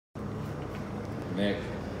Nick.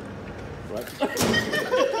 What? I was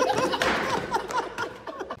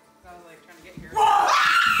like trying to get here.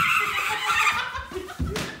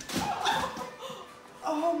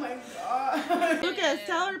 Oh my god. Lucas,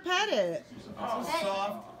 tell her to pet it. Oh,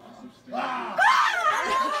 soft.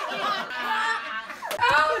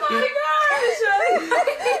 Oh my gosh!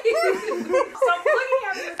 Stop looking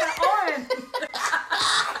at me with that on.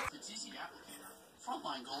 It's easy applicator.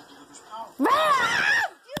 Frontline gold delivers power.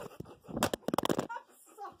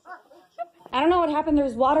 I don't know what happened. There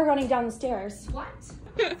was water running down the stairs. What?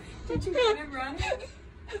 Did you hear him running?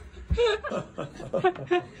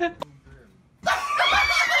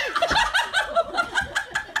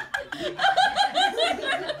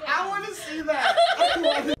 I want to see that.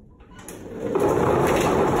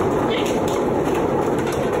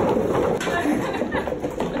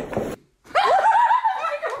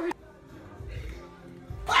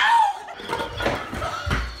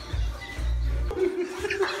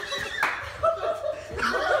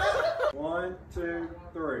 One, two,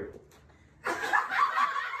 three.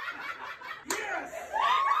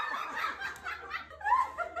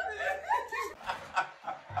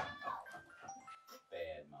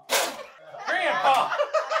 Bad mom. Grandpa!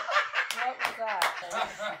 What was that?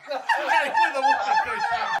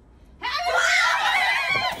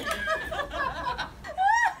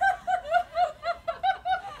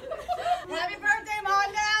 Happy birthday, Mom,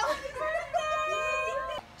 now!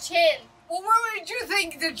 Chin. Well, what would you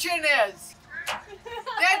think the chin is?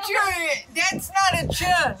 That's not a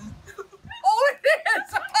chin. Oh, it is.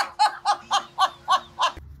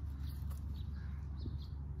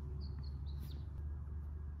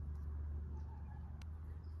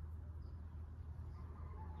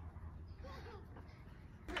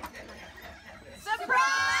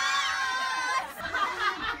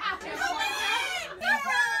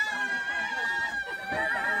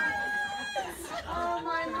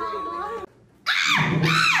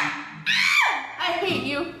 I hate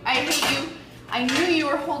you. I hate you. I knew you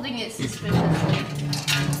were holding it suspiciously.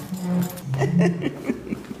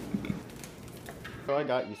 Oh, I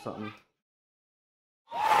got you something.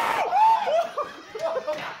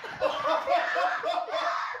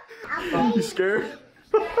 You scared?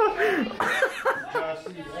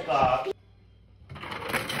 Stop.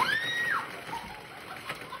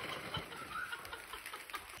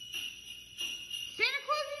 Santa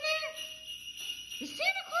Claus in there? Is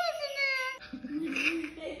Santa Claus in there?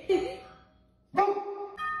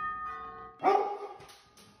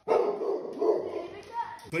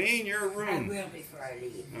 Clean your room. I will before I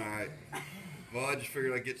leave. All right. Well, I just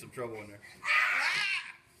figured I'd get some trouble in there.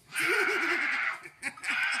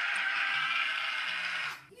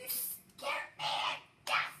 You scared me.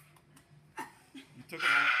 You took it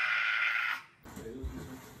out.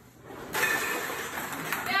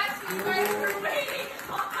 That's what you guys were waiting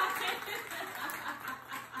on.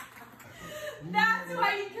 That's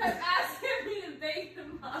why you kept asking me to bake the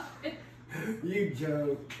muffin. You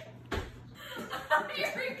joke. You're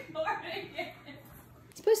recording it.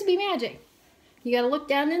 It's supposed to be magic. You gotta look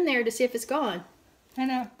down in there to see if it's gone. I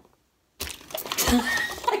know.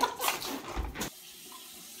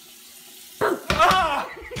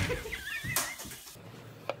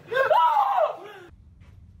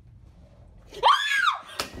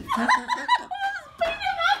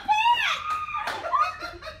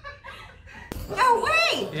 No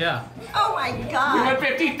way. Yeah. Oh my You god. got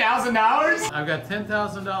 $50,000? I've got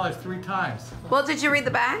 $10,000 3 times. Well, did you read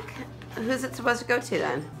the back? Who's it supposed to go to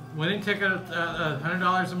then? Winning ticket,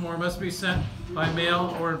 $100 or more must be sent by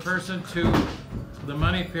mail or in person to the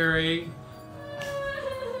Money Ferry,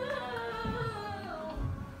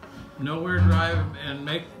 Nowhere Drive, and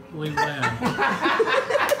Make Believe Land.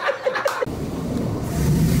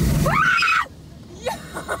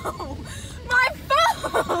 My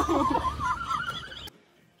phone!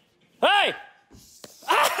 Hey!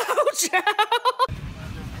 Ouch!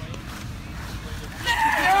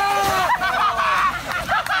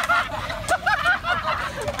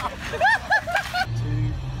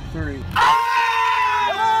 2, 3.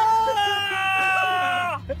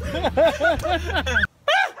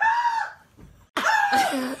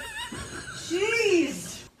 Jeez.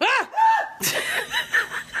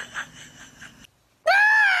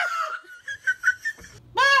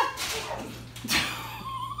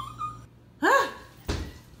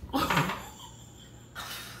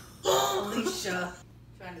 Alicia.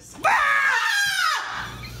 Trying to see.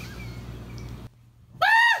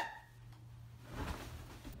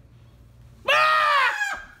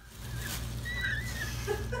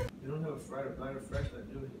 You don't have a lighter flashlight,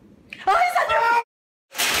 do you? Oh, he's under.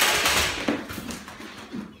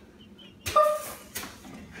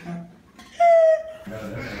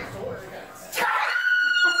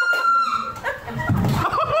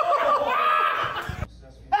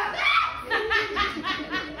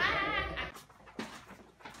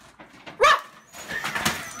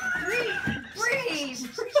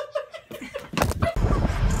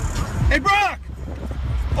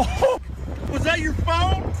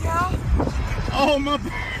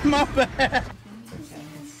 my bad.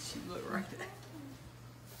 She looked right there.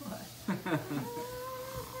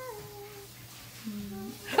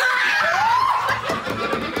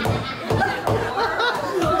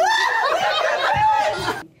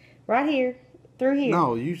 Right here, through here.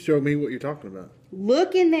 No, you show me what you're talking about.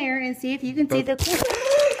 Look in there and see if you can see the.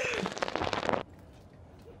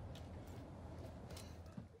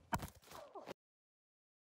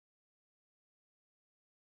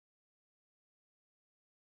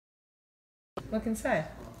 Look inside.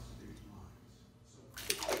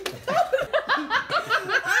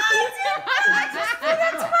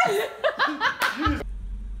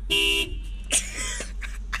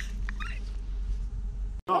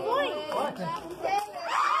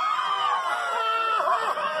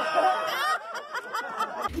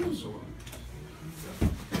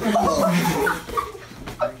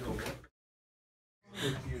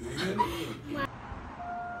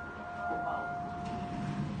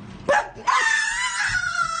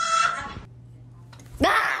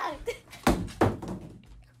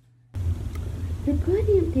 They're good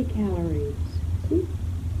empty calories.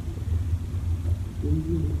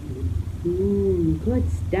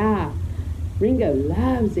 Good stuff. Ringo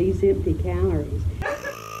loves these empty calories.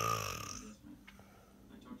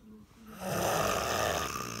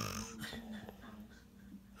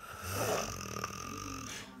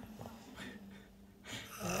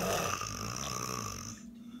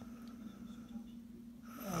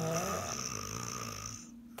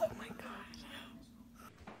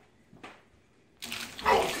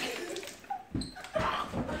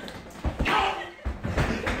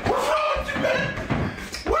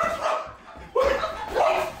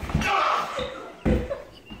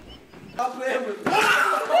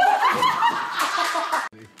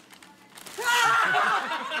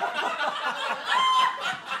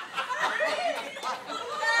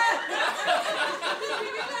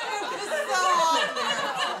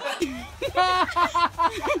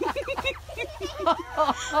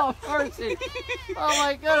 Oh, mercy. Oh,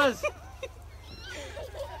 my goodness.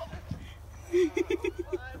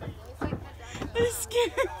 I'm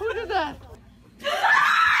scared. Look at that.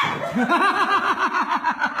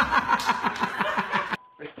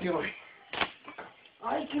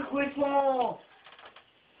 Ay, qué hueso.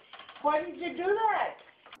 Why did you do that?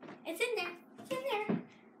 It's in there. It's in there.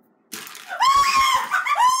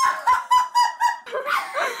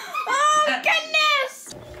 Oh,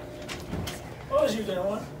 goodness! What was you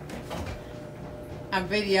doing? I'm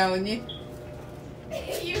videoing you.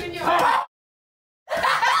 You and your